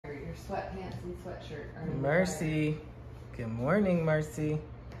sweatpants and sweatshirt. Mercy. Good morning, Mercy.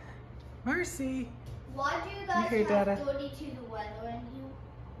 Mercy. Why do you guys have 32 the weather in you?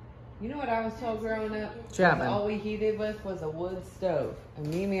 You know what I was told growing up? Chapman. All we heated with was a wood stove. And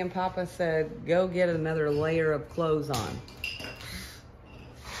Mimi and Papa said, go get another layer of clothes on.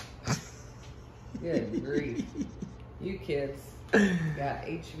 Good grief. You kids got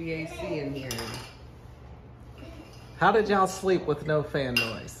HVAC in here. How did y'all sleep with no fan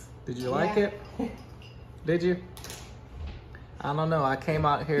noise? Did you like it? Did you? I don't know. I came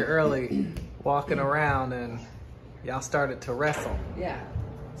out here early walking around and y'all started to wrestle. Yeah.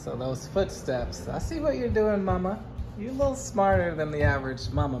 So those footsteps, I see what you're doing, Mama. You're a little smarter than the average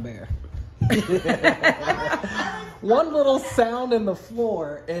mama bear. One little sound in the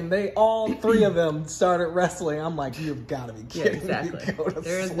floor and they all three of them started wrestling. I'm like, you've got to be kidding me. Exactly.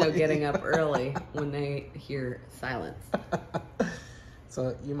 There is no getting up early when they hear silence.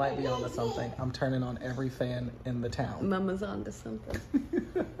 So you might be onto something. I'm turning on every fan in the town. Mama's onto something.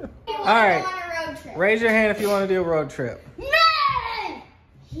 All right. Raise your hand if you want to do a road trip. No!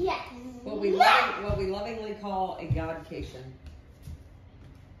 Yes. What we lovingly call a godcation.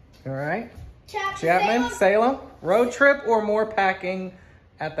 All right. Chapman, Salem, road trip or more packing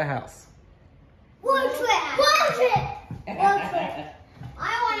at the house? Road trip. Road trip. Road trip.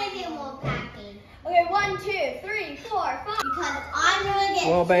 I want to do more packing. Okay, 1, 2, 3, 4, 5. Because I'm gonna get.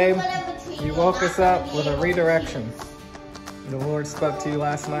 Well, babe, you woke us up with a redirection. The Lord spoke to you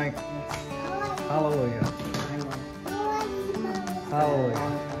last night. Hallelujah. Hallelujah.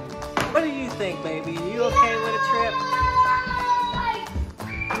 What do you think, baby? Are you okay with a trip?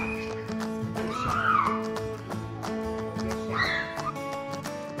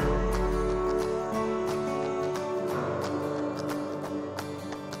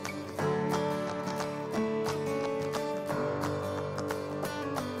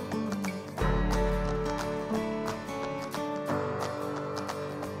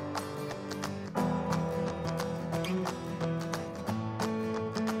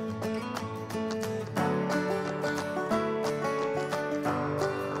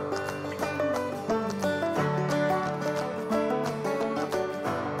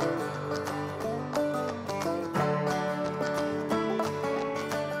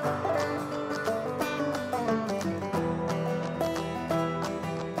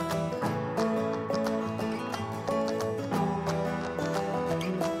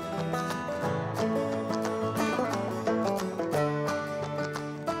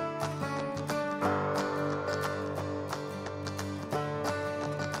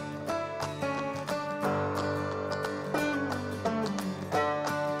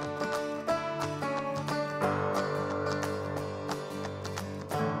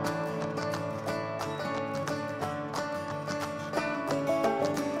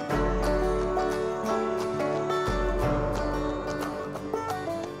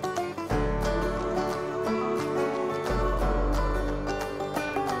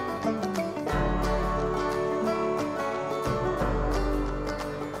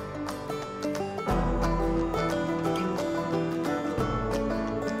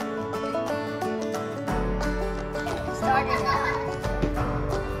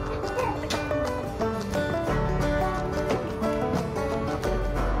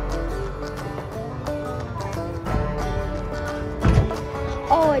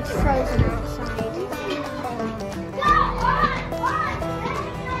 Oh, it's frozen outside.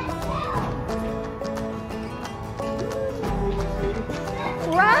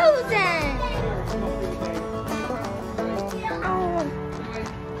 Frozen!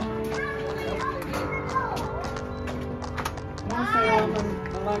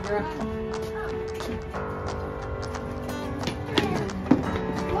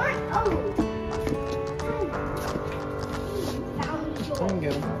 I can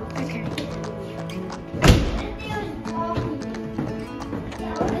get them.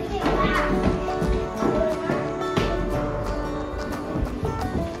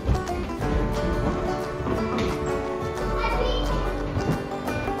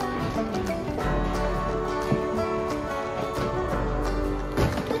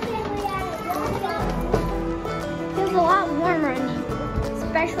 Feels a lot warmer in here,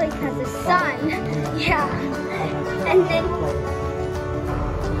 especially because the sun. Yeah. And then.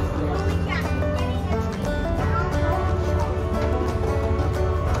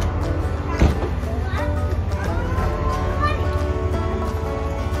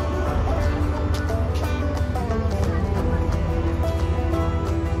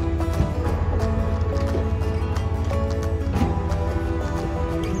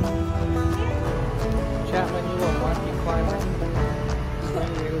 Chapman, you little monkey climber.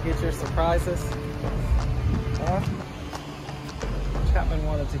 get your surprises? Huh? Chapman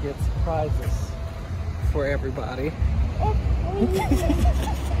wanted to get surprises for everybody.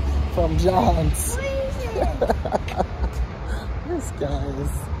 From John's. This guy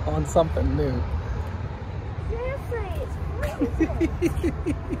is on something new.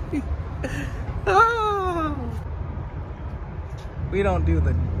 Oh. We don't do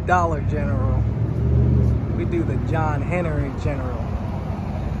the Dollar General. We do the Jon Henry General.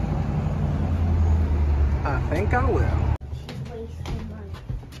 I think I will.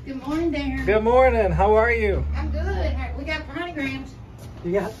 Good morning, Darren. Good morning. How are you? I'm good. We got planograms.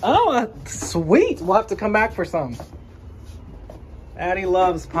 You got, oh, sweet. We'll have to come back for some. Addie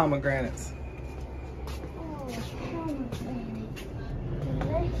loves pomegranates. Oh, pomegranate.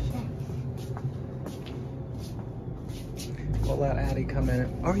 Delicious. We'll let Addie come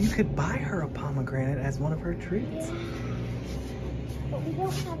in. Or you could buy her a pomegranate as one of her treats. But we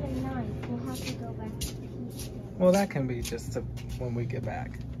don't have a knife. We'll have to go back to the pizza. Well, that can be just when we get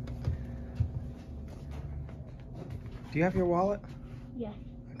back. Do you have your wallet? Yes.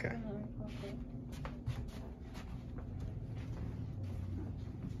 Okay.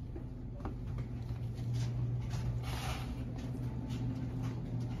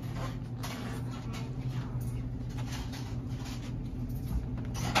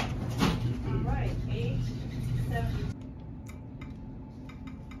 Right, 8, 7.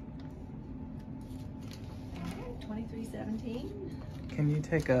 23.17. Can you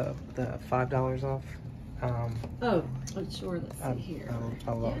take the $5 off? Oh, sure. Let's see here.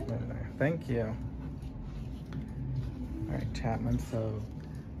 I'll love it in there. Thank you. All right, Chapman. So,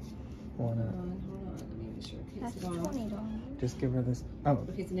 Hold on. Let me make sure it That's hits it off. $20. just give her this. Oh.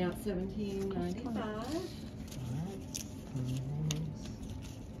 Okay, so now it's $17.95.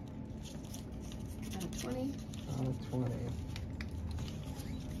 Out of 20. Out of 20.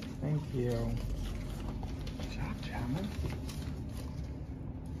 Thank you. Good job, Chapman.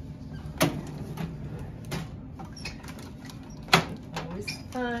 Always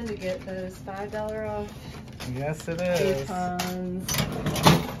fun to get those $5 off Yes, it is. coupons.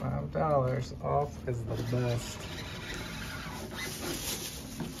 $5 off is the best.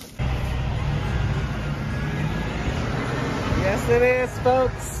 Yes, it is,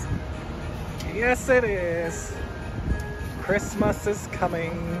 folks. Yes, it is. Christmas is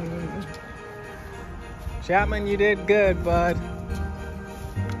coming. Chapman, you did good, bud.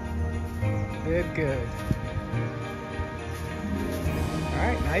 Did good. All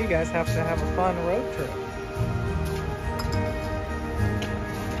right, now you guys have to have a fun road trip.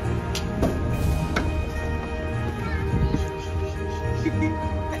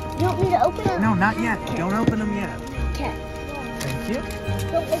 You want me to open it? No, not yet. Don't open them yet. Okay. Thank you.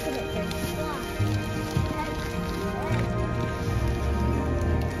 Don't open it first.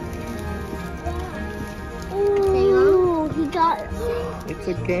 Ooh, he got it. It's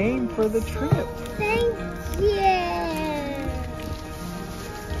a game for the trip. Thank you.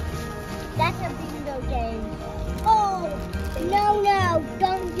 That's a bingo game. Oh, no,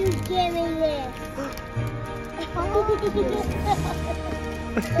 don't you give me this.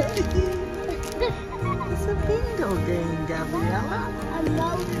 It's a bingo game, Gabriella.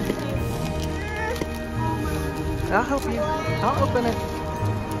 I'll help you. I'll open it.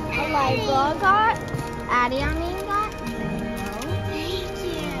 Eliza got. Addie, got. Thank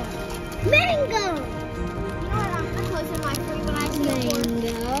you. Mango. You know what? I'm closing my free when I see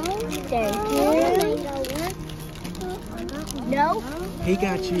mango. Thank you. No. He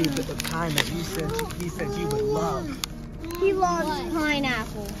got you the kind that he said you would love. He loves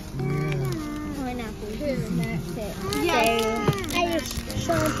pineapple. Pineapple. That's it. Yeah. I just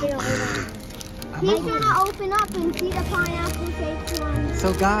shoved it all around. He's gonna open up and see the pineapple shaped one.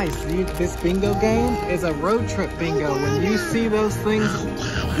 So guys, this bingo game is a road trip bingo. When you see those things,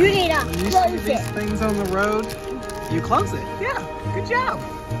 You need to when you see close these it. things on the road, you close it. Yeah, good job.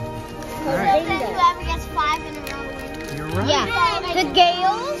 All right, Then whoever gets 5 in a row wins. you're right. Yeah. The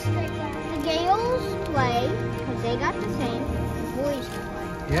Gales play because they got the same. The boys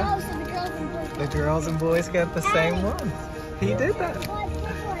play. Yeah, Oh, so the girls and boys. the girls and boys got the same one. He did that.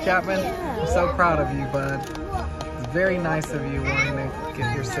 Chapman, I'm so proud of you, bud. It's very nice of you wanting to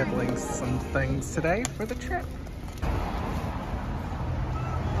get your siblings some things today for the trip.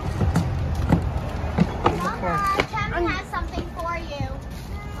 Mama, Chapman has something for you.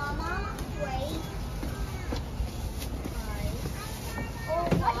 Mama, wait. Oh,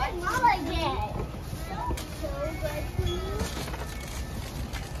 what did Mama get? So good for you.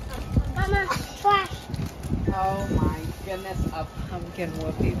 Mama, flash. Oh my goodness, a pumpkin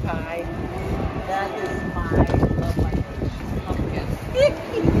whoopie pie. That is my love language. Pumpkin. That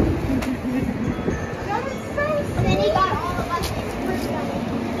is so sweet. And then he got all of us fruit gummies.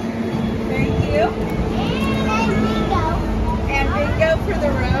 Thank you. And bingo. And bingo for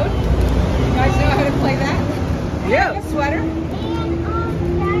the road. You guys know how to play that? Yeah. A sweater. And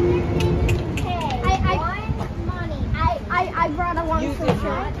money. I brought a one You for did sure.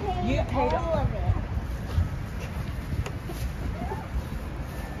 not. You paid all of it.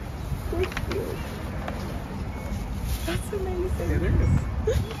 That's amazing. It is.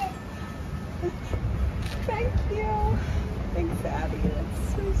 Thank you. Thanks, Abby.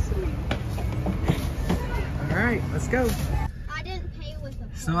 That's so sweet. All right, let's go. I didn't pay with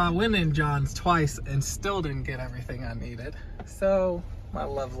a So I went in John's twice and still didn't get everything I needed. So my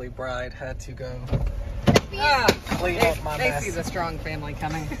lovely bride had to go clean up my They mess. see the strong family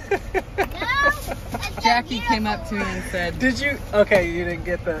coming. No. Jackie came up to me and said, Did you? Okay, you didn't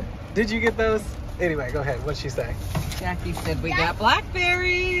get the. Did you get those? Anyway, go ahead. What'd she say? Jackie said, we got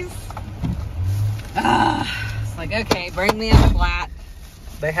blackberries. It's like, okay, bring me a flat.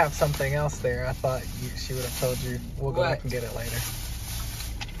 They have something else there. I thought she would have told you. We'll go What? back and get it later.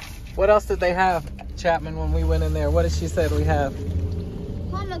 What else did they have, Chapman, when we went in there? What did she say we have?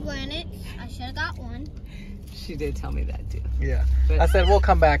 Pomegranates. I should have got one. She did tell me that too. Yeah. But- I said, we'll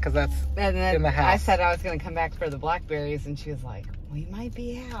come back because that's And then in the house. I said I was going to come back for the blackberries, and she was like, we might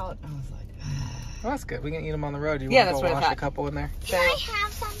be out. I was like, well, that's good. We can eat them on the road. You Yeah, want that's to what go I wash a thought. couple in there? Can I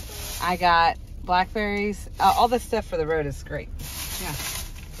have something? I got blackberries. All the stuff for the road is great. Yeah.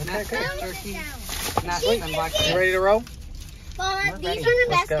 Okay, Nuts, good. turkey, nuts, She- and You blackberries. ready to roll? Mama, We're these ready. are the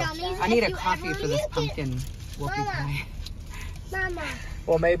Let's best go. gummies. I need If a you coffee ever for this use it- pumpkin whoopie Mama. pie. Mama.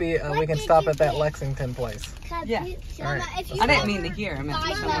 Well, maybe we What can did stop you at that get? Lexington place. Yeah. Mama, Alright, if you I didn't ever mean to hear. I meant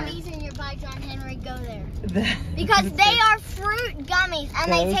buy somewhere. gummies and you're by Jon Henry, go there. Because they are fruit gummies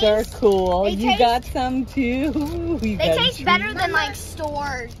and they Those are taste cool. they You taste- got some too. You they got taste two. better than like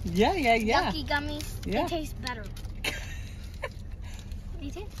store Yeah, yeah, yeah. yucky gummies. Yeah. They taste better. They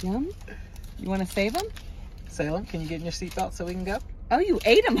taste. Yum. You want to save them? Salem, can you get in your seatbelt so we can go? Oh, you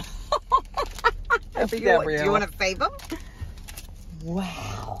ate them. Happy Do you Gabrielle. want to save them?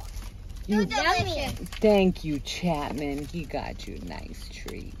 Wow. They're delicious. Thank you, Chapman. He got you a nice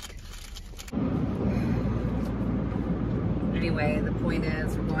treat. Anyway, the point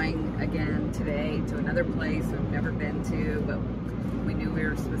is we're going again today to another place we've never been to, but we knew we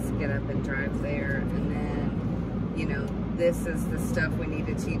were supposed to get up and drive there. And then, you know, this is the stuff we need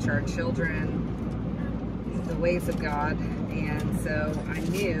to teach our children, the ways of God. And so I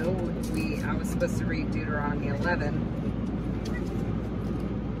knew I was supposed to read Deuteronomy 11.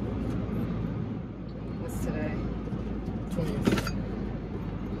 What's today? 20th.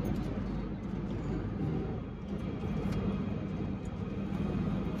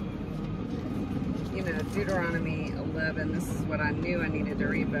 You know, Deuteronomy 11, this is what I knew I needed to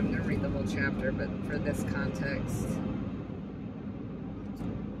read, but I'm going to read the whole chapter, but for this context.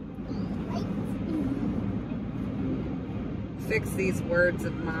 Fix these words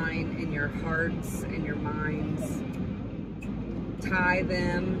of mine in your hearts and your minds. Tie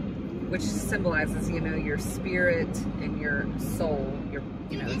them, which symbolizes, you know, your spirit and your soul, your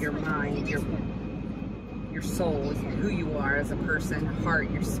mind, your soul is who you are as a person, heart,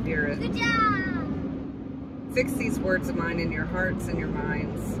 your spirit. Good job. Fix these words of mine in your hearts and your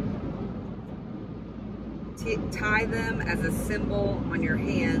minds. Tie them as a symbol on your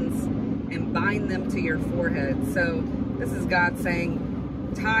hands and bind them to your forehead. So this is God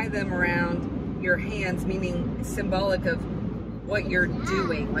saying, tie them around your hands, meaning symbolic of what you're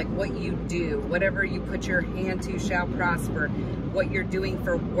doing, like what you do. Whatever you put your hand to shall prosper. What you're doing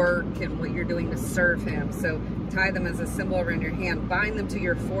for work and what you're doing to serve Him. So tie them as a symbol around your hand. Bind them to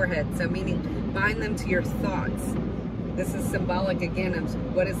your forehead. So meaning bind them to your thoughts. This is symbolic again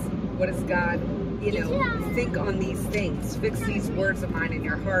of what is God, you know, think on these things. Fix these words of mine in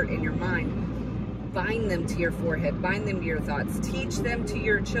your heart and your mind. Bind them to your forehead. Bind them to your thoughts. Teach them to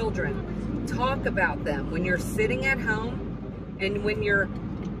your children. Talk about them when you're sitting at home and when you're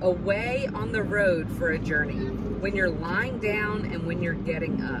away on the road for a journey, when you're lying down and when you're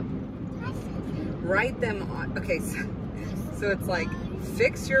getting up. Write them on. Okay, so it's like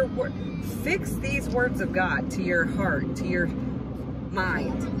fix these words of God to your heart, to your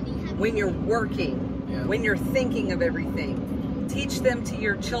mind, when you're working, when you're thinking of everything. Teach them to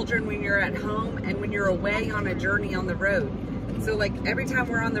your children when you're at home and when you're away on a journey on the road. So like every time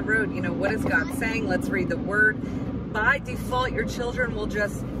we're on the road, you know, what is God saying? Let's read the word. By default, your children will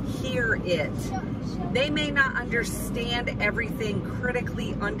just hear it. They may not understand everything,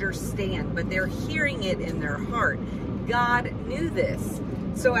 critically understand, but they're hearing it in their heart. God knew this.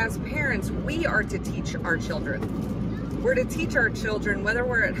 So as parents, we are to teach our children. We're to teach our children, whether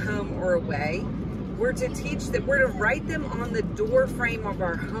we're at home or away. We're to teach that we're to write them on the door frame of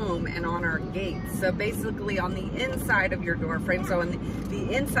our home and on our gates. So basically on the inside of your door frame, so on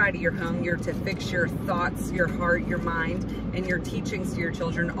the inside of your home, you're to fix your thoughts, your heart, your mind, and your teachings to your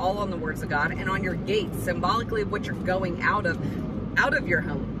children all on the words of God. And on your gates, symbolically of what you're going out of your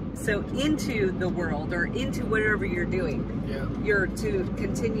home. So into the world or into whatever you're doing. Yeah. You're to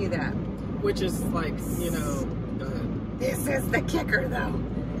continue that. Which is like, you know, go ahead. This is the kicker though.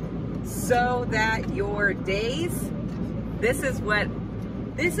 So that your days, this is the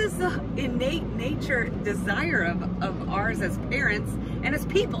innate nature desire of ours as parents and as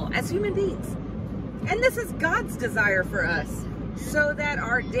people, as human beings. And this is God's desire for us, so that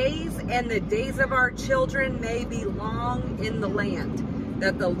our days and the days of our children may be long in the land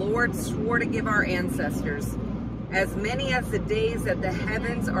that the Lord swore to give our ancestors, as many as the days that the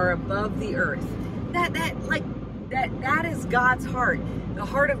heavens are above the earth. That is God's heart. The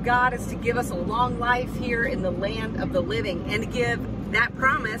heart of God is to give us a long life here in the land of the living, and to give that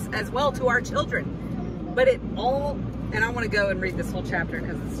promise as well to our children. But it all, and I want to go and read this whole chapter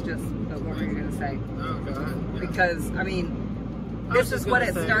because it's just, what were you going to say? Oh, God. Yeah. Because, I mean, this is what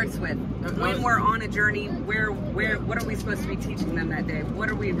it starts with. When we're on a journey, what are we supposed to be teaching them that day? What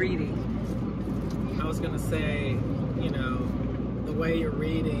are we reading? I was going to say, you know, the way you're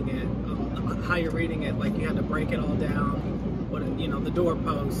reading it, how you're reading it, like you had to break it all down. What, you know, the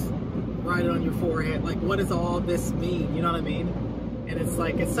doorpost, write it on your forehead. Like, what does all this mean? You know what I mean? And it's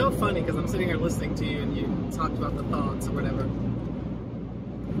like, it's so funny because I'm sitting here listening to you and you talked about the thoughts or whatever.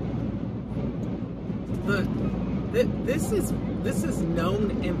 This is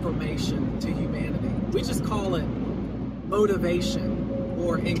known information to humanity. We just call it motivation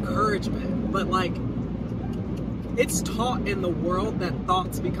or encouragement, but like, it's taught in the world that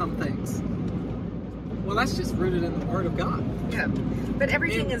thoughts become things. Well, that's just rooted in the Word of God. Yeah, but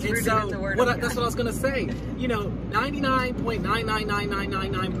everything is rooted in the Word of God. That's what I was going to say. You know,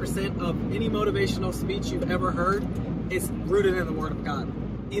 99.99999% of any motivational speech you've ever heard is rooted in the Word of God.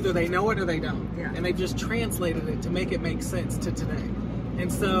 Either they know it or they don't. Yeah. And they've just translated it to make it make sense to today.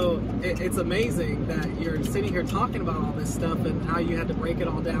 And so it's amazing that you're sitting here talking about all this stuff and how you had to break it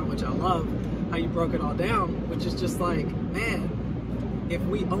all down, which I love, how you broke it all down, which is just like, man, if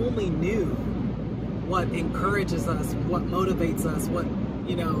we only knew what encourages us, what motivates us, what,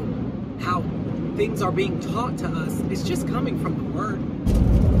 you know, how things are being taught to us, it's just coming from the Word.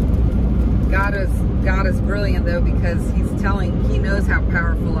 God is brilliant though, because He knows how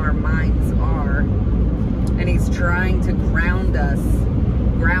powerful our minds are, and He's trying to ground our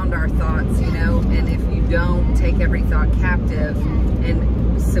thoughts, you know, and if you don't take every thought captive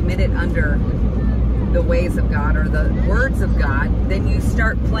and submit it under the ways of God or the words of God, then you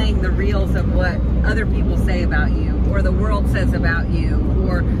start playing the reels of what other people say about you, or the world says about you,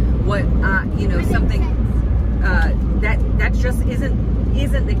 or what you know, something that just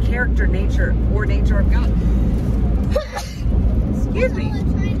isn't the character, nature of God. Excuse me.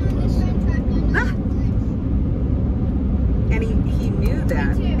 And he knew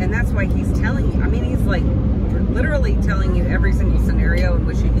that, and that's why He's telling you. I mean, He's like literally telling you every single scenario in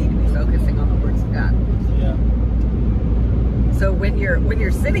which you need to be focusing on the words of God. Yeah. So when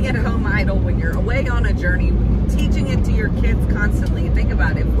you're sitting at home idle, when you're away on a journey, teaching it to your kids constantly. Think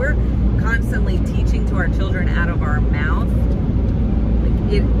about it. If we're constantly teaching to our children out of our mouth,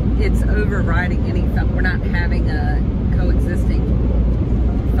 like it's overriding any thought. We're not having a coexisting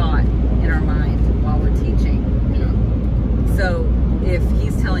thought in our mind while we're teaching. Yeah. So if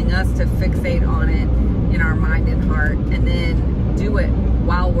He's telling us to fixate on it in our mind and heart, and then do it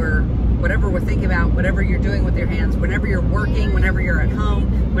while whatever we're thinking about, whatever you're doing with your hands, whenever you're working, whenever you're at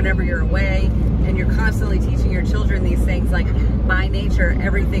home, whenever you're away, and you're constantly teaching your children these things, like by nature,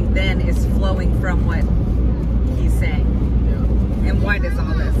 everything then is flowing from what He's saying. Yeah. And why does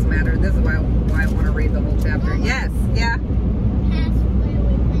all this matter? This is why I want to read the whole chapter. Yes, yeah.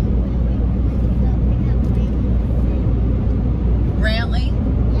 Brantley?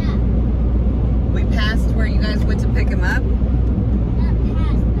 Yeah. We passed where you guys went to pick him up?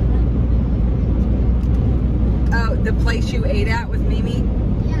 Oh, the place you ate at with Mimi?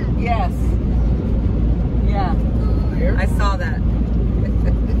 Yeah. Yes. Yeah. Where? I saw that.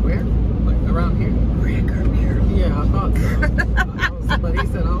 Where? Like around here? Yeah, I thought so. But he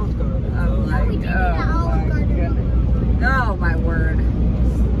said Olive Garden. I'm like, we did it at Olive Garden. goodness. Oh my word.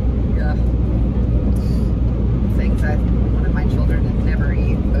 Yeah. Things I wanted my children to never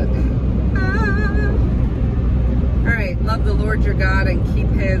eat, but all right, love the Lord your God and keep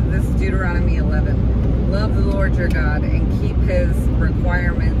this is Deuteronomy 11. Love the Lord your God and keep His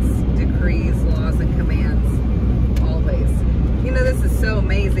requirements, decrees, laws, and commands always. You know, this is so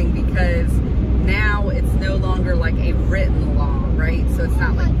amazing because now it's no longer like a written law, right? So it's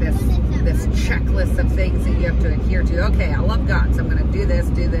not like this checklist of things that you have to adhere to. Okay, I love God, so I'm going to do this,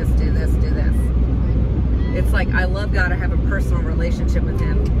 do this, do this, do this. It's like I love God. I have a personal relationship with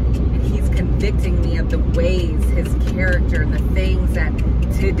Him, and He's convicting me of the ways, His character, and the things that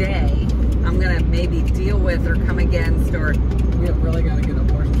today I'm going to maybe deal with or come against. Or We have really got to get a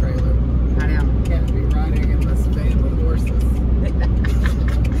horse trailer. I know. Can't be riding in this van with horses.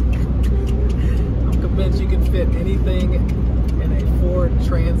 I'm convinced you can fit anything in a Ford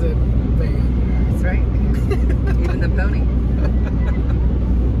Transit van. That's right. Even the pony.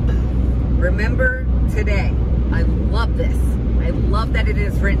 Remember today. I love this. I love that it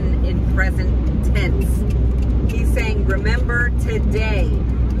is written in present tense. He's saying, remember today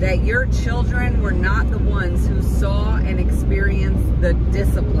that your children were not the ones who saw and experienced the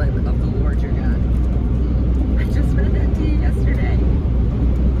discipline of the Lord your God. I just read that to you yesterday.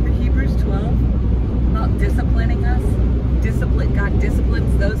 The Hebrews 12 about disciplining us. God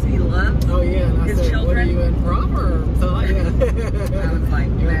disciplines those He loves. Oh yeah, and I His said, children. what are you in Proverbs? So, yeah. I was like,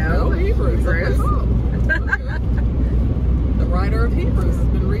 no, Hebrews. Hebrews. Oh, okay. The writer of Hebrews has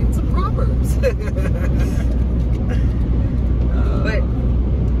been reading some Proverbs. But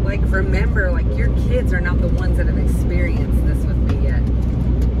like, remember, like, your kids are not the ones that have experienced this with me yet.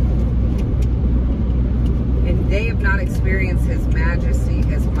 And they have not experienced His majesty,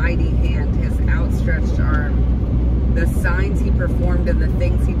 His mighty hand, His outstretched arm, the signs He performed and the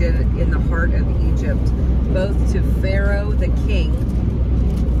things He did in the heart of Egypt, both to Pharaoh the king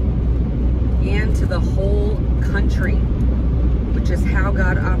and to the whole country, which is how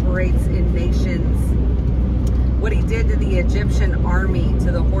God operates in nations. What He did to the Egyptian army,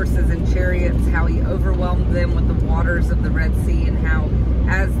 to the horses and chariots, how He overwhelmed them with the waters of the Red Sea, and how,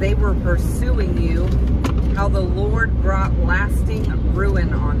 as they were pursuing you, how the Lord brought lasting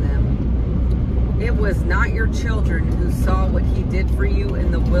ruin on them. It was not your children who saw what He did for you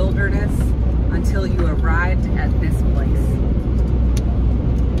in the wilderness until you arrived at this place.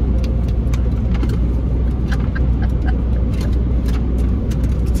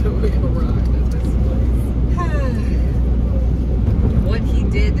 Until we arrived at this place. What He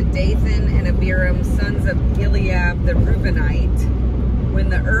did to Dathan and Abiram, sons of Eliab the Reubenite, when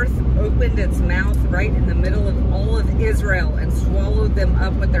the earth opened its mouth right in the middle of all of Israel and swallowed them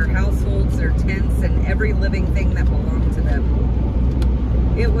up with their households, their tents, and every living thing that belonged to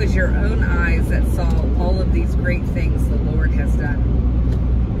them. It was your own eyes that saw all of these great things the Lord has done.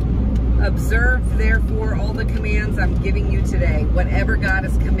 Observe, therefore, all the commands I'm giving you today. Whatever God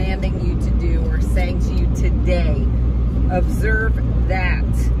is commanding you to do or saying to you today, observe that,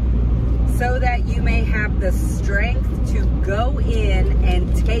 so that you may have the strength to go in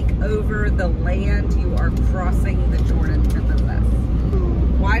and take over the land you are crossing the Jordan to possess.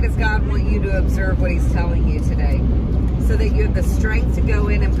 Why does God want you to observe what He's telling you today? So that you have the strength to go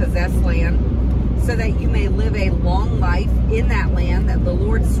in and possess land, so that you may live a long life in that land that the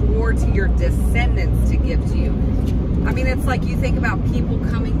Lord swore to your descendants to give to you. I mean, it's like you think about people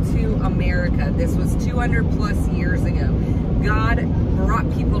coming to America. This was 200 plus years ago. God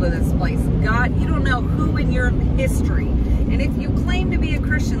brought people to this place. God, you don't know who in your history. And if you claim to be a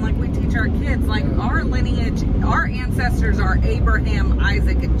Christian, like we teach our kids, like our lineage, our ancestors are Abraham,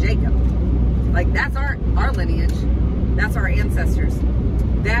 Isaac, and Jacob. Like that's our lineage. That's our ancestors.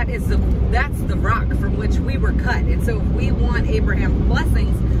 That's the rock from which we were cut. And so if we want Abraham's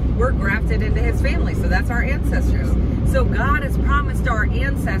blessings, we're grafted into his family. So that's our ancestors. So God has promised our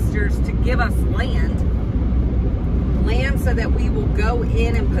ancestors to give us land so that we will go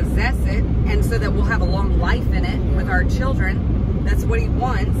in and possess it, and so that we'll have a long life in it with our children. That's what He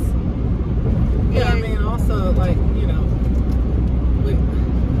wants. Yeah, I mean, also, like, you know,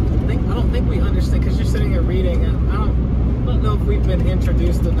 I don't think we understand, because you're sitting here reading, and I don't know if we've been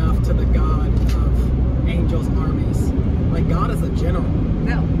introduced enough to the God of angels' armies. Like, God is a general.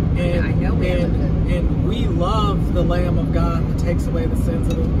 No, and I know and we love the Lamb of God who takes away the sins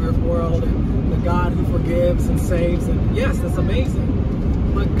of the earth world, and the God who forgives and saves, and yes, that's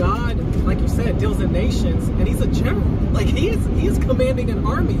amazing. But God, like you said, deals in nations, and He's a general. Like, He is commanding an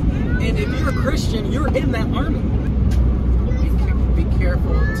army, and if you're a Christian, you're in that army. Be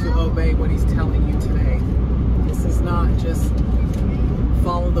careful to obey what He's telling you today. This is not just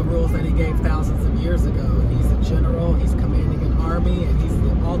follow the rules that He gave thousands of years ago. He's a general, He's commanding an army, and He's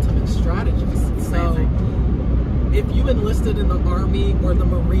the ultimate strategist. So if you enlisted in the Army or the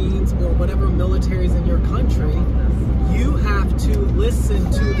Marines or whatever militaries in your country, you have to listen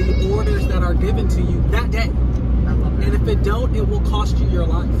to the orders that are given to you that day. And if it don't, it will cost you your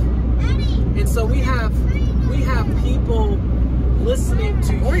life. And so we have people listening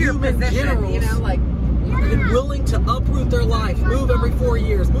to Or your human position, generals, you know, like, and willing to uproot their life, move every 4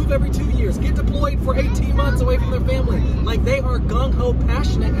 years, move every 2 years, get deployed for 18 months away from their family. Like, they are gung-ho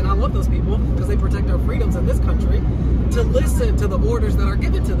passionate, and I love those people because they protect our freedoms in this country, to listen to the orders that are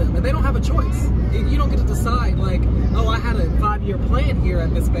given to them, and they don't have a choice. You don't get to decide, like, oh, I had a 5-year plan here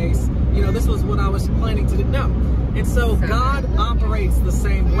at this base, you know, this was what I was planning to do. No. And so God operates the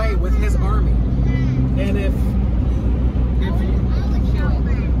same way with his army. And if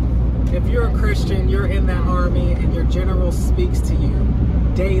you're a Christian, you're in that army, and your general speaks to you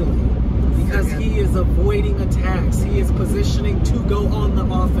daily because he is avoiding attacks. He is positioning to go on the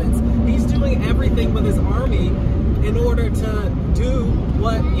offense. He's doing everything with his army in order to do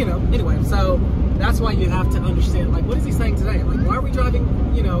what, you know, anyway. So that's why you have to understand, like, what is he saying today? Like, why are we driving,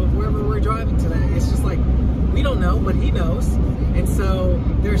 you know, wherever we're driving today? It's just like, we don't know, but he knows. And so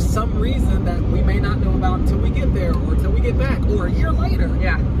there's some reason that we may not know about until we get there, or until we get back, or a year later.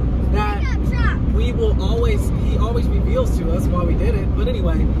 yeah. That we will always, he always reveals to us why we did it. But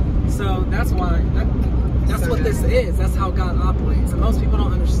anyway, so that's why, that's what this is. That's how God operates. And most people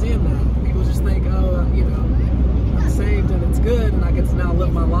don't understand that. People just think, oh, you know, I'm saved and it's good, and I get to now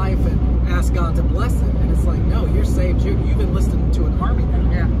live my life and ask God to bless it. And it's like, no, you're saved. You've enlisted to an army now.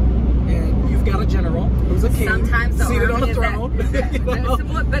 Yeah. And you've got a general who's a king, sometimes the seated on a army throne. is at,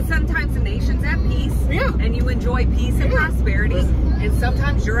 but sometimes the nation's at peace, Yeah. and you enjoy peace and prosperity, and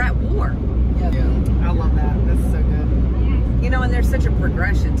sometimes you're at war. Yeah. I love that. That's so good. You know, and there's such a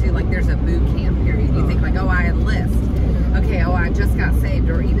progression too. Like, there's a boot camp period. You think like, oh, I enlist. Okay, oh, I just got saved,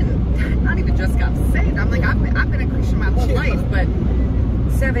 or even not even just got saved. I'm like, I've been a Christian my whole life, but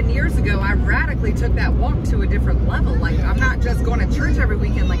 7 years ago, I radically took that walk to a different level. Like, I'm not just going to church every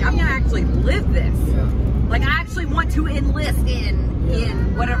weekend. Like, I'm gonna actually live this. Like, I actually want to enlist in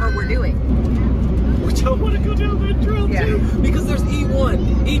whatever we're doing. Which I want to go down that drill too, because there's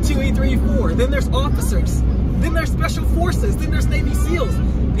E1, E2, E3, E4. Then there's officers. Then there's special forces. Then there's Navy SEALs.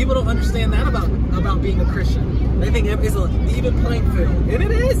 People don't understand that about being a Christian. They think it's an even playing field, and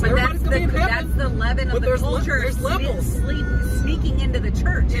it is. But Everybody's gonna be in heaven. that's the leaven of the culture. There's levels. Sneaking into the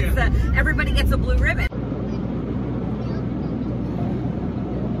church. It's everybody gets a blue ribbon.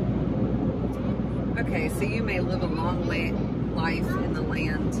 Okay, so you may live a long life in the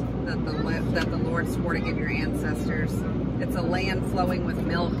land that the Lord swore to give your ancestors. It's a land flowing with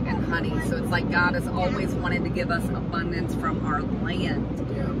milk and honey. So it's like God has always wanted to give us abundance from our land.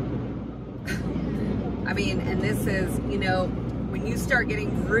 I mean, and this is, you know, when you start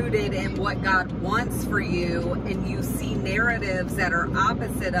getting rooted in what God wants for you, and you see narratives that are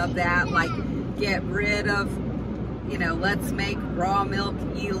opposite of that, like get rid of, you know, let's make raw milk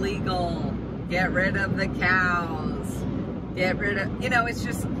illegal, get rid of the cows, get rid of, you know, it's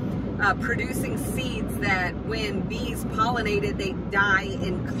just producing seeds that when bees pollinate it, they die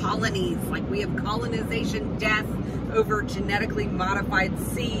in colonies. Like, we have colonization death over genetically modified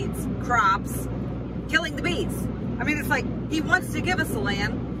seeds, crops, killing the bees. I mean, it's like, he wants to give us a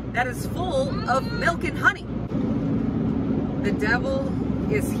land that is full of milk and honey. The devil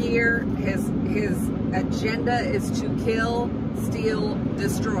is here. His agenda is to kill, steal,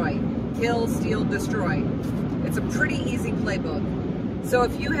 destroy. Kill, steal, destroy. It's a pretty easy playbook. So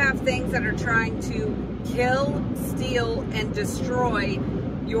if you have things that are trying to kill, steal, and destroy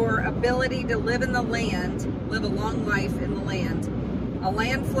your ability to live in the land, live a long life in the land, a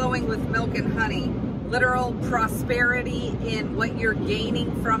land flowing with milk and honey, literal prosperity in what you're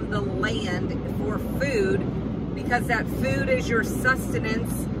gaining from the land for food, because that food is your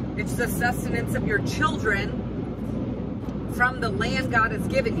sustenance. It's the sustenance of your children from the land God has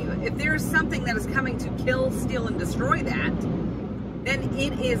given you. If there's something that is coming to kill, steal, and destroy that, then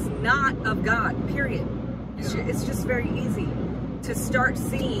it is not of God, period. It's just very easy to start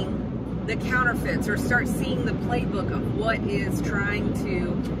seeing the counterfeits, or start seeing the playbook of what is trying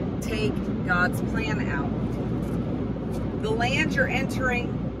to take God's plan out. The land you're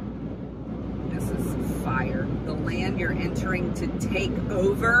entering, this is fire. The land you're entering to take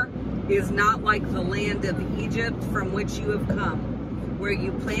over is not like the land of Egypt from which you have come, where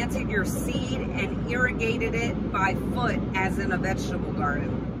you planted your seed and irrigated it by foot as in a vegetable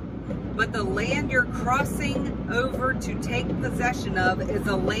garden. But the land you're crossing over to take possession of is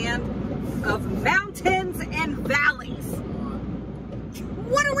a land of mountains and valleys.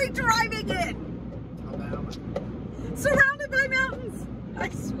 What are we driving in? Surrounded by mountains. I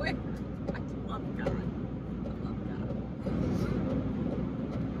swear. I love God. I love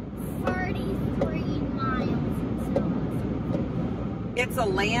God. 33 miles. It's a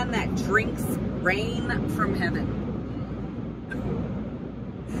land that drinks rain from heaven.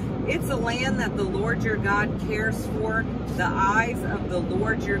 It's a land that the Lord your God cares for. The eyes of the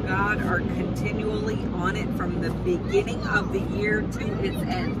Lord your God are continually on it from the beginning of the year to its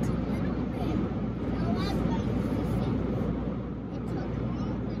end.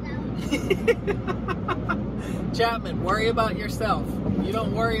 Chapman, worry about yourself. You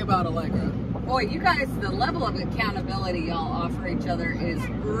don't worry about Allegra. Boy, you guys, the level of accountability y'all offer each other is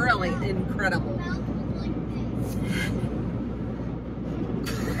really incredible.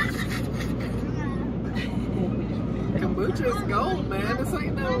 Kombucha is gold, man. This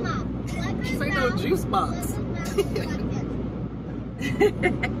ain't no juice box.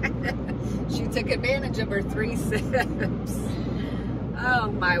 She took advantage of her 3 sips.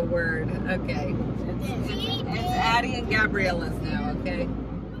 Oh my word. Okay. It's Addie and Gabriella's now, okay?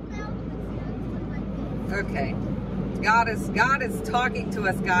 Okay. God is talking to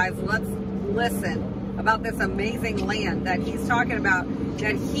us, guys. Let's listen about this amazing land that he's talking about,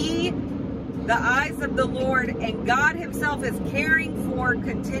 that the eyes of the Lord and God himself is caring for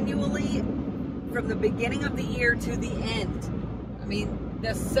continually from the beginning of the year to the end. I mean,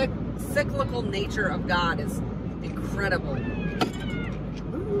 the cyclical nature of God is incredible.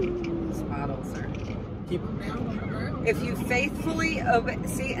 These bottles are... Keep them down on the ground. If you faithfully obey,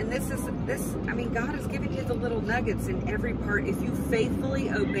 see, and I mean, God is giving you the little nuggets in every part. If you faithfully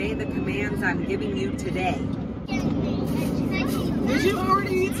obey the commands I'm giving you today. Did you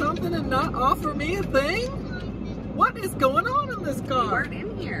already eat something and not offer me a thing? What is going on in this car? You weren't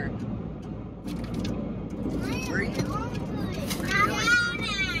in here. Were you?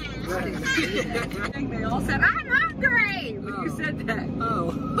 They all said, I'm hungry when you said that.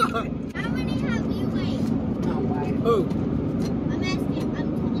 Oh. How many have you ate? Oh, my. Ooh. I'm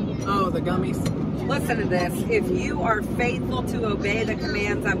asking. Oh, the gummies. Listen to this. If you are faithful to obey the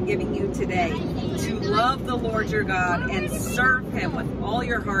commands I'm giving you today, to love the Lord your God and serve him with all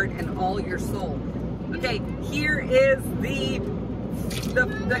your heart and all your soul. Okay, here is the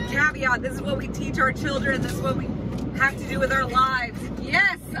caveat. This is what we teach our children. This is what we have to do with our lives.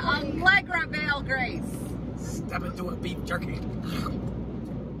 Yes, Allegra Vale Grace. Step into a beef jerky.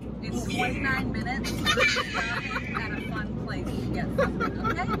 It's 29 minutes at a fun place to get something,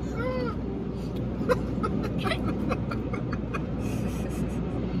 okay?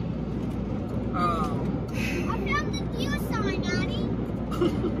 I found the deal sign, Daddy.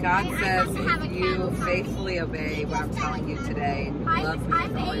 God says if you faithfully obey what I'm telling you today, and you love me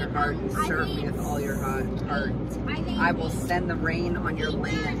with all your heart and serve me with all your heart, I will send the rain on your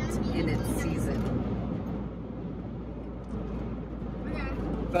land in its season.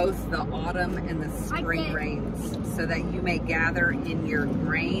 Both the autumn and the spring rains, so that you may gather in your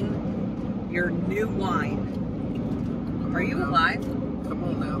grain, your new wine. Are you alive? Come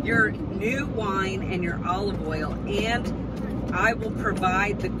on now. Your new wine and your olive oil, and I will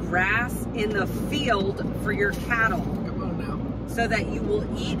provide the grass in the field for your cattle. Come on now. So that you will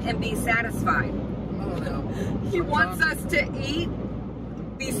eat and be satisfied. Come on now. He wants us to eat,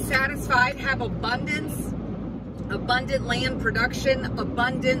 be satisfied, have abundance, abundant land production,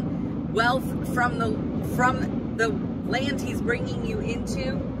 abundant wealth from the land he's bringing you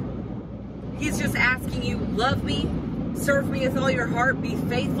into. He's just asking you, love me, serve me with all your heart, be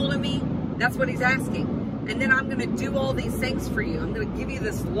faithful to me. That's what he's asking. And then I'm going to do all these things for you. I'm going to give you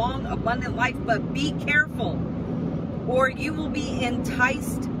this long, abundant life, but be careful, or you will be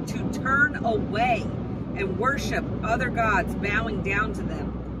enticed to turn away and worship other gods, bowing down to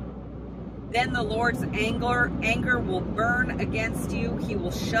them. Then the Lord's anger will burn against you. He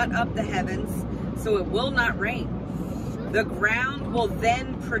will shut up the heavens, so it will not rain. The ground will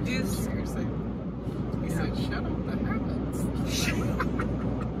then produce... Seriously? He said, shut up the heavens.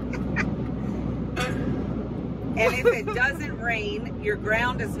 And if it doesn't rain, your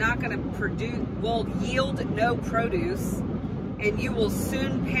ground is not going to will yield no produce, and you will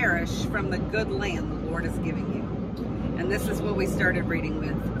soon perish from the good land the Lord is giving you. And this is what we started reading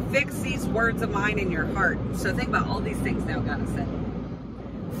with. Fix these words of mine in your heart. So think about all these things now God has said.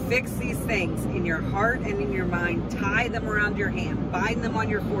 Fix these things in your heart and in your mind. Tie them around your hand. Bind them on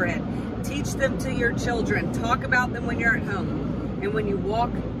your forehead. Teach them to your children. Talk about them when you're at home. And when you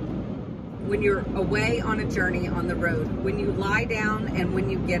walk, when you're away on a journey on the road. When you lie down and when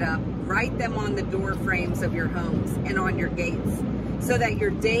you get up. Write them on the door frames of your homes and on your gates, so that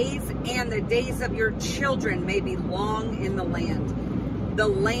your days and the days of your children may be long in the land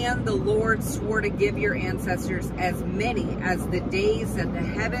the Lord swore to give your ancestors, as many as the days that the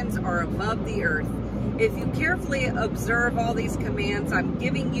heavens are above the earth. If you carefully observe all these commands I'm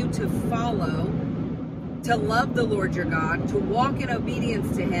giving you to follow, to love the Lord your God, to walk in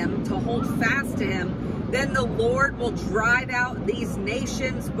obedience to him, to hold fast to him, Then the Lord will drive out these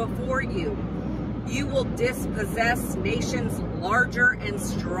nations before you. You will dispossess nations larger and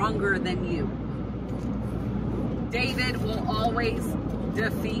stronger than you. David will always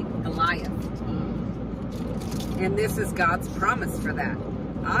defeat Goliath. And this is God's promise for that.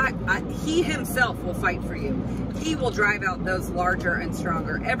 He himself will fight for you. He will drive out those larger and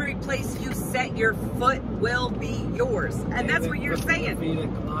stronger. Every place you set your foot will be yours. And that's what you're saying.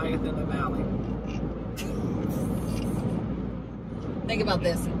 Defeated Goliath in the valley. Think about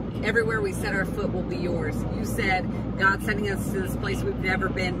this. Everywhere we set our foot will be yours. You said, God's sending us to this place we've never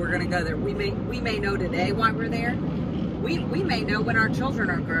been. We're going to go there. We may know today why we're there. We may know when our children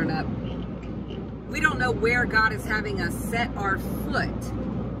are grown up. We don't know where God is having us set our foot.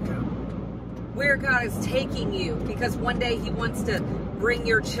 Where God is taking you. Because one day he wants to bring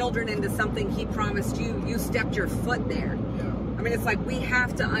your children into something he promised you. You stepped your foot there. I mean, it's like we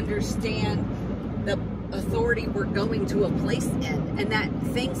have to understand the authority we're going to a place in, and that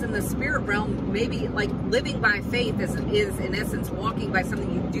things in the spirit realm, maybe like living by faith is in essence walking by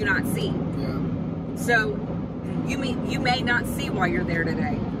something you do not see. So you may not see why you're there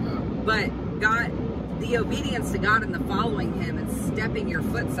today, but God, the obedience to God and the following him and stepping your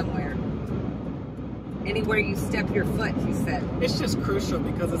foot somewhere, anywhere you step your foot, he said, it's just crucial,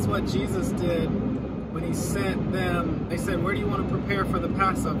 because it's what Jesus did when he sent them. They said, where do you want to prepare for the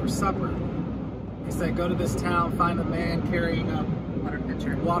Passover supper? He said, go to this town, find a man carrying a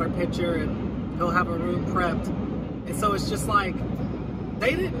water pitcher, and he'll have a room prepped. And so it's just like,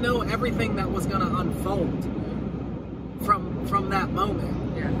 they didn't know everything that was going to unfold from that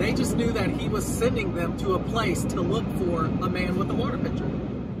moment. Yeah. They just knew that he was sending them to a place to look for a man with a water pitcher.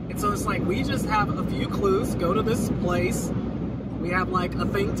 And so it's like, we just have a few clues. Go to this place. We have like a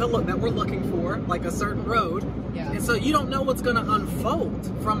thing to look that we're looking for, like a certain road. Yeah. And so you don't know what's going to unfold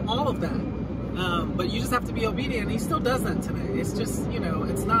from all of that. But you just have to be obedient. And he still does that today. It's just, you know,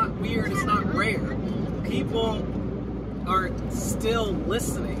 it's not weird. It's not rare. People are still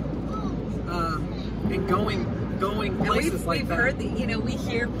listening and going places like that. We've heard we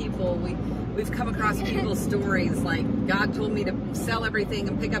hear people, we've come across people's stories like, God told me to sell everything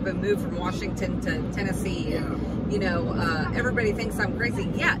and pick up and move from Washington to Tennessee. Yeah. And, everybody thinks I'm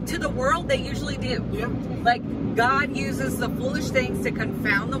crazy. Yeah, to the world, they usually do. Yeah. Like, God uses the foolish things to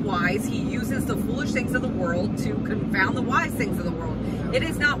confound the wise. He uses the foolish things of the world to confound the wise things of the world. Yeah. It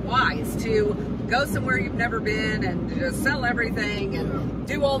is not wise to go somewhere you've never been and just sell everything and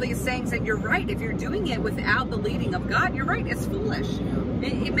do all these things. And you're right. If you're doing it without the leading of God, you're right. It's foolish.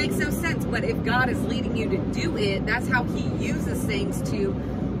 It makes no sense. But if God is leading you to do it, that's how he uses things to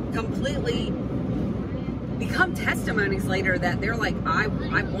completely become testimonies later that they're like, I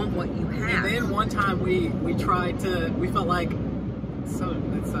want what you have. And then one time we felt like, so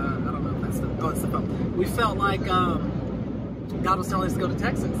that's I don't know if that's it's the phone. We felt like God was telling us to go to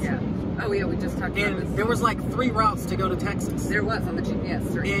Texas. Yeah. Oh yeah, we just talked about this. And there was like 3 routes to go to Texas. There was on the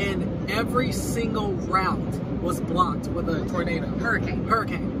GPS. 3. And every single route was blocked with a tornado.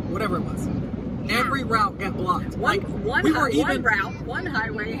 Hurricane, whatever it was. Every route got blocked. One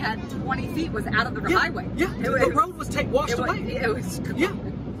highway had 20 feet was out of the highway. Yeah, the road was washed away. It was yeah.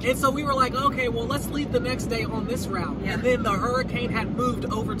 And so we were like, okay, well, let's leave the next day on this route. Yeah. And then the hurricane had moved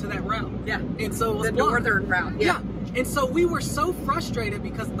over to that route. Yeah. And so it was the blocked. northern route. Yeah. And so we were so frustrated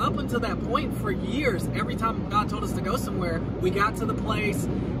because up until that point for years, every time God told us to go somewhere, we got to the place,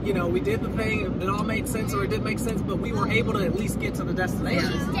 we did the thing, it all made sense or it didn't make sense, but we were able to at least get to the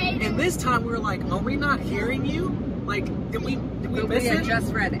destination. Yeah. And this time we were like, are we not hearing you? Like, did we miss we had it?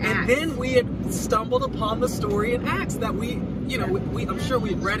 just read Acts. And then we had stumbled upon the story in Acts that we I'm sure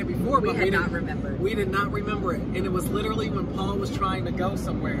we had read it before, but we didn't remember. We did not remember it. And it was literally when Paul was trying to go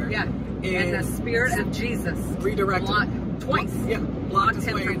somewhere. Yeah. And the Spirit of Jesus redirected twice. Blocked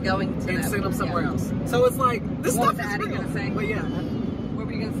him from going to and sent him somewhere else. So it's like, this what stuff is real. Gonna say? But yeah. What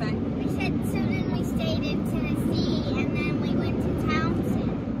were you going to say? I said, so then we stayed in Tennessee, and then we went to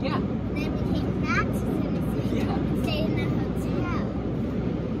Townsend. Yeah. Then we came back to Tennessee. Yeah. And stayed in the hotel.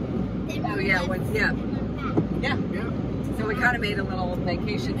 Then we went back. Yeah. Yeah. So we kind of made a little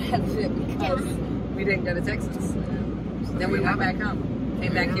vacation out of it because we didn't go to Texas. Then we went back home.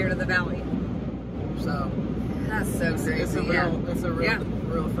 Came back here to the valley. So that's so crazy. It's a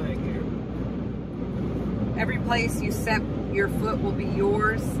real thing here. Every place you set your foot will be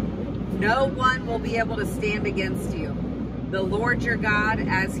yours. No one will be able to stand against you. The Lord your God,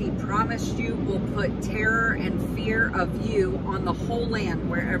 as he promised you, will put terror and fear of you on the whole land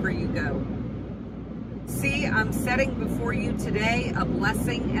wherever you go. See, I'm setting before you today a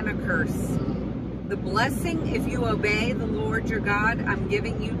blessing and a curse. The blessing, if you obey the Lord your God, I'm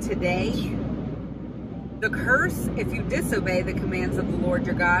giving you today, The curse, if you disobey the commands of the Lord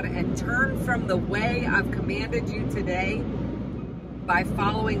your God and turn from the way I've commanded you today by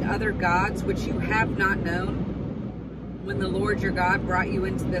following other gods which you have not known, when the Lord your God brought you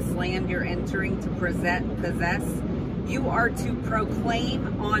into this land you're entering to possess, you are to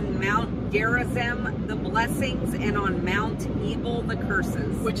proclaim on Mount Gerizim the blessings and on Mount Ebal the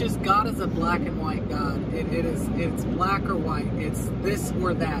curses. Which is, God is a black and white God. It's black or white. It's this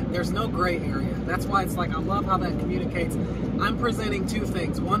or that. There's no gray area. That's why it's like, I love how that communicates. I'm presenting two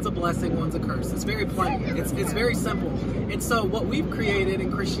things. One's a blessing, one's a curse. It's very plain. It's very simple. And so what we've created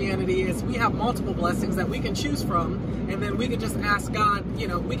in Christianity is we have multiple blessings that we can choose from, and then we can just ask God, you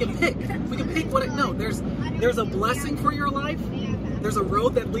know, we can pick. We can pick what it, no, there's a blessing for your life. There's a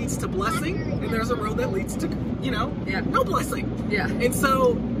road that leads to blessing, and there's a road that leads to, you know, no blessing. Yeah. And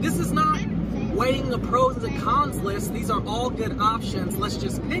so this is not weighing the pros and the cons list. These are all good options. Let's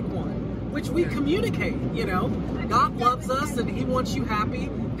just pick one, which we communicate, you know. God loves us and he wants you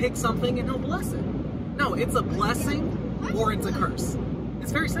happy. Pick something and he'll bless it. No, it's a blessing or it's a curse.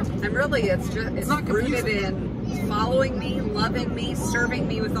 It's very simple. And really, it's not rooted confusing. in following me, loving me, serving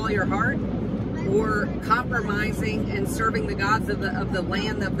me with all your heart, or compromising and serving the gods of the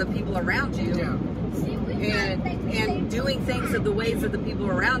land of the people around you. Yeah. And doing things of the ways of the people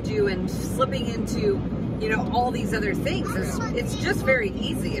around you and slipping into, you know, all these other things. It's just very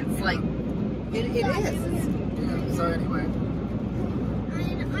easy. It's like, it is. Yeah, so anyway.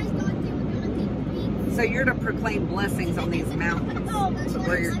 So you're to proclaim blessings on these mountains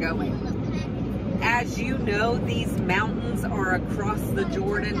where you're going. As you know, these mountains are across the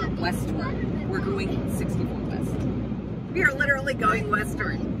Jordan westward. We're going 64 west. We are literally going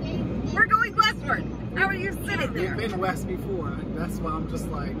westward. We're going westward. How are you sitting there? We've been west before. That's why I'm just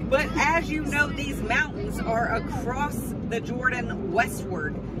like. But as you know, these mountains are across the Jordan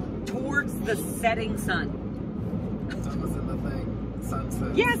westward towards the setting sun. That was in the thing.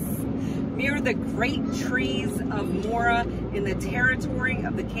 Sunset. Yes, near the great trees of Morah in the territory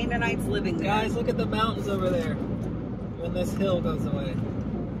of the Canaanites living there. Guys, look at the mountains over there. When this hill goes away.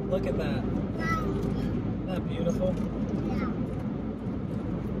 Look at that. Isn't that beautiful?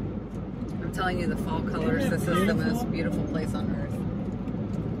 I'm telling you, the fall colors, this is the most beautiful place on earth.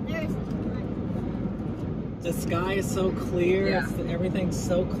 The sky is so clear. Yeah. Everything's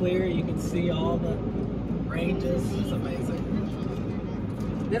so clear. You can see all the ranges. It's amazing.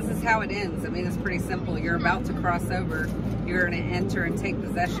 This is how it ends. I mean, it's pretty simple. You're about to cross over. You're going to enter and take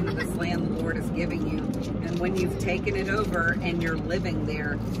possession of this land the Lord is giving you. And when you've taken it over and you're living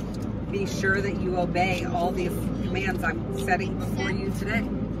there, be sure that you obey all these commands I'm setting before you today.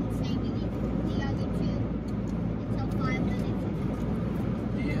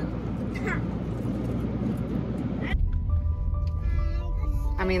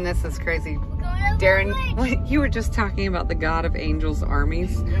 I mean, this is crazy. Darren, you were just talking about the God of Angels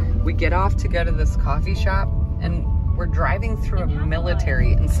armies. We get off to go to this coffee shop and we're driving through a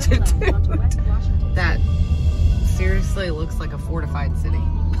military institute that seriously looks like a fortified city.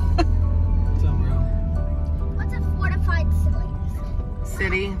 What's a fortified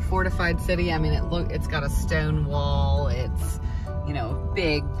city? Fortified city. I mean, it's got a stone wall. It's, you know,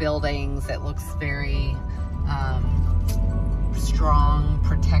 big buildings. It looks very strong,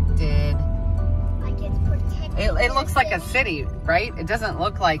 protected. Like it's protected. It looks like a city, right? It doesn't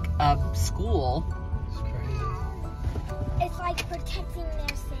look like a school. It's crazy. It's like protecting their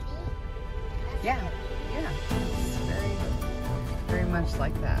city. Yeah. It's very, very much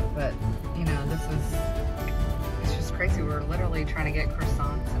like that. But, you know, it's just crazy. We're literally trying to get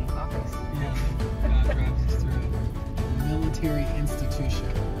croissants and coffees. Yeah. God drives us through a military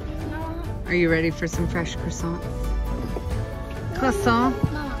institution. Are you ready for some fresh croissants? Croissant?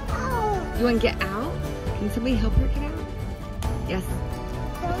 You want to get out? Can somebody help her get out? Yes.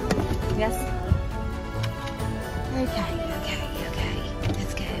 Yes. Okay.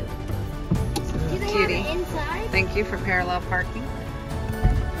 Let's go. Do they Cutie. have it inside? Thank you for parallel parking.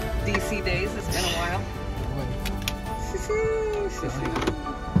 DC days, it's been a while.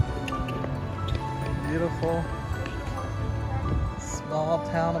 Beautiful small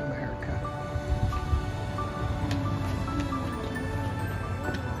town America.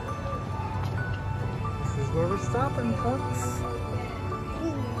 This is where we're stopping, folks.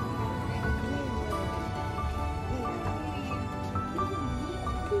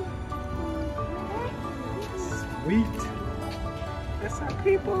 Sweet. That's our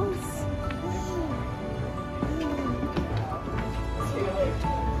peoples.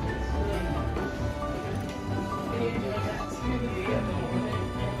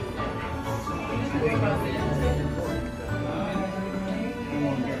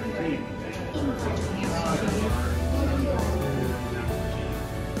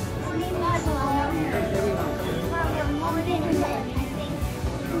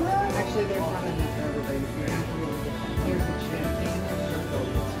 Actually, there's one in there for everybody. Here's the champagne.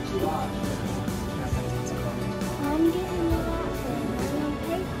 I'm getting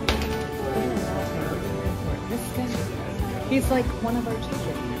This guy, he's like one of our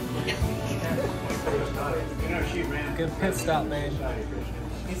children. Good pit stop, babe.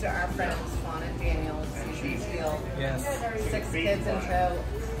 These are our friends, Fawn and Daniel, Susie Field. Yes. 6 kids in tow.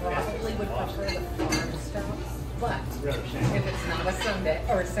 Probably would prefer the farm stops, but if it's not a Sunday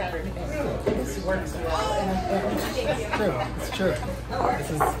or a Saturday, this works well. It's true. This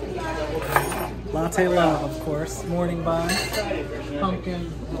is Latte Love, of course. Morning by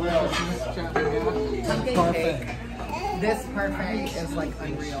pumpkin Chapman Pumpkin parfait. cake. This parfait is like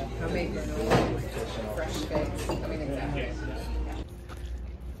unreal. Homemade fresh cakes. I mean, exactly.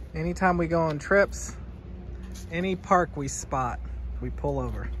 Anytime we go on trips, any park we spot, we pull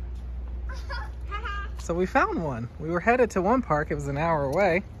over. So we found one. We were headed to one park. It was an hour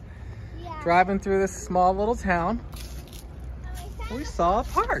away. Yeah. Driving through this small little town, we saw a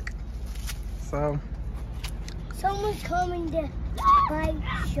park. So Someone's coming to bike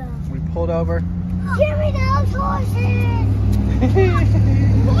shop. we pulled over. Give me those horses!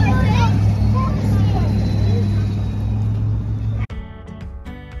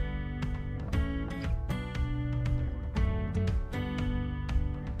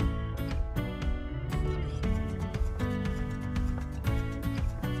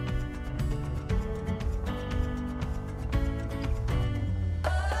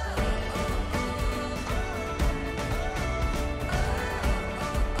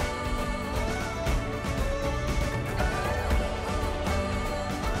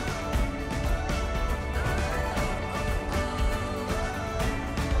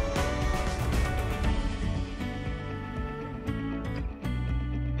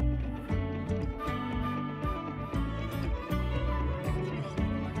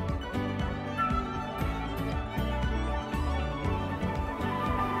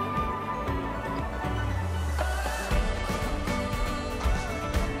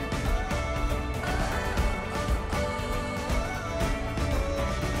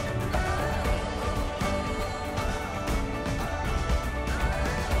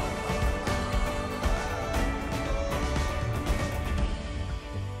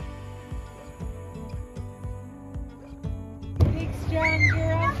 Strong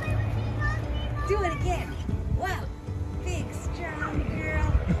girl. Do it again. Wow. Big, strong girl.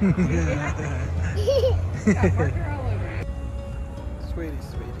 Got Parker all over it. Sweetie,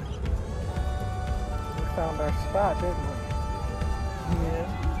 sweetie. We found our spot, didn't we? Yeah.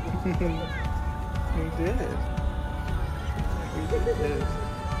 We did. We did.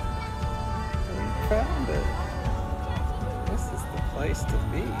 We found it. This is the place to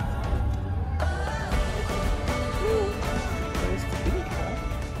be. Place to be, huh?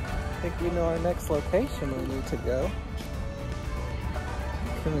 I think we know our next location we need to go.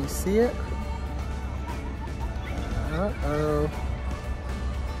 Can we see it? Uh-oh.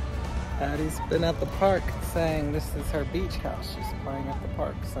 Addie's been at the park saying this is her beach house. She's playing at the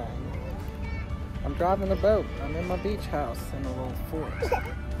park saying, I'm driving a boat. I'm in my beach house in a little fort.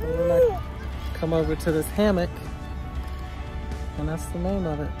 And then I come over to this hammock, and that's the name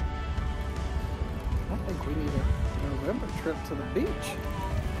of it. I think we need a November trip to the beach.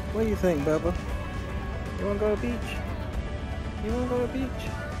 What do you think, Bubba? You wanna go to the beach? You wanna go to the beach?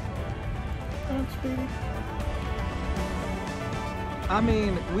 Oh, sweetie. I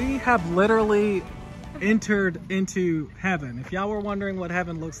mean, we have literally entered into heaven. If y'all were wondering what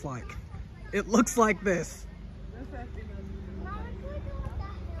heaven looks like, it looks like this.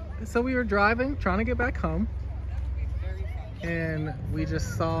 So we were driving, trying to get back home, and we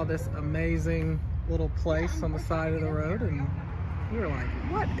just saw this amazing little place on the side of the road, and we were like,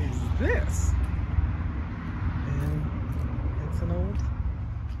 what is this? And it's an old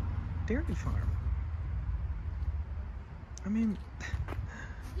dairy farm. I mean,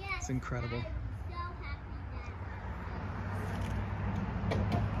 it's incredible.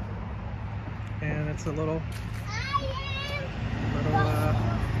 And it's a little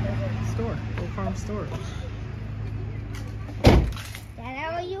store, little farm store.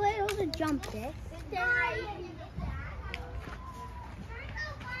 Dad, are you able to jump this?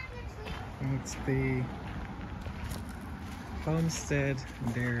 It's the Homestead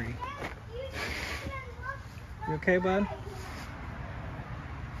Dairy. You okay, bud?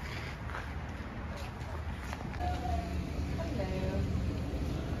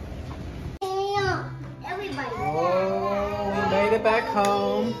 Oh, we made it back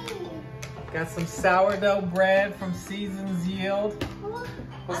home. Got some sourdough bread from Seasons Yield.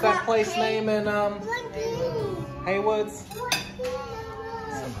 What's that place name in Haywoods?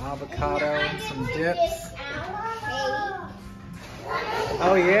 Some avocado and some dips.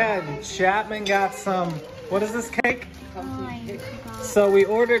 Oh yeah, and Chapman got some, what is this cake? So we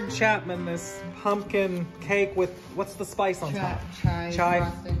ordered Chapman this pumpkin cake with, what's the spice on top?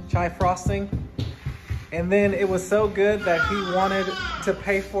 Chai frosting. And then it was so good that he wanted to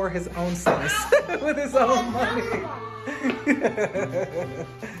pay for his own slice with his own money.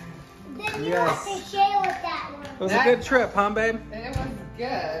 Yes. It was a good trip, huh, babe? It was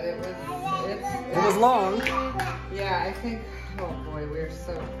good. It was long. Yeah, I think, oh boy, we're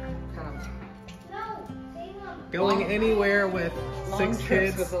so kind of... Going anywhere with 6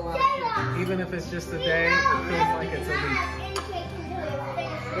 kids, with a lot of kids. even if it's just a day, it feels like it's a week.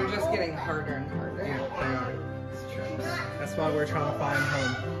 They're just getting harder and harder. Yeah, they are. That's why we're trying to find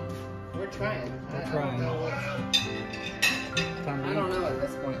home. We're trying. We're trying. I don't know at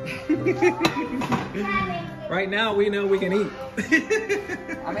this point. Right now, we know we can eat.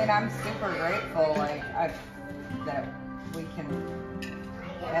 I mean, I'm super grateful, like, that we can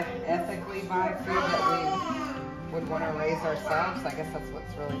ethically buy food that we would want to raise ourselves. I guess that's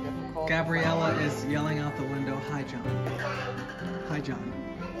what's really difficult. Gabriella is yelling out the window, "Hi, John. Hi, John."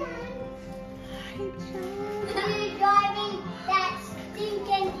 You're driving that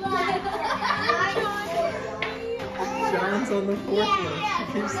stinking truck. John's on the porch. She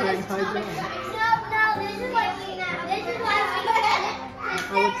keeps saying, "Hi, John." No, this is why we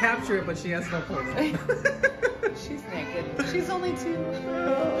I would capture it, but she has no clothes on. She's naked. She's only 2.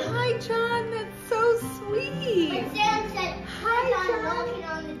 Hi, John. That's so sweet. But Sam said, hi, John, knocking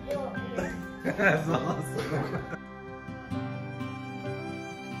on the door. That's awesome.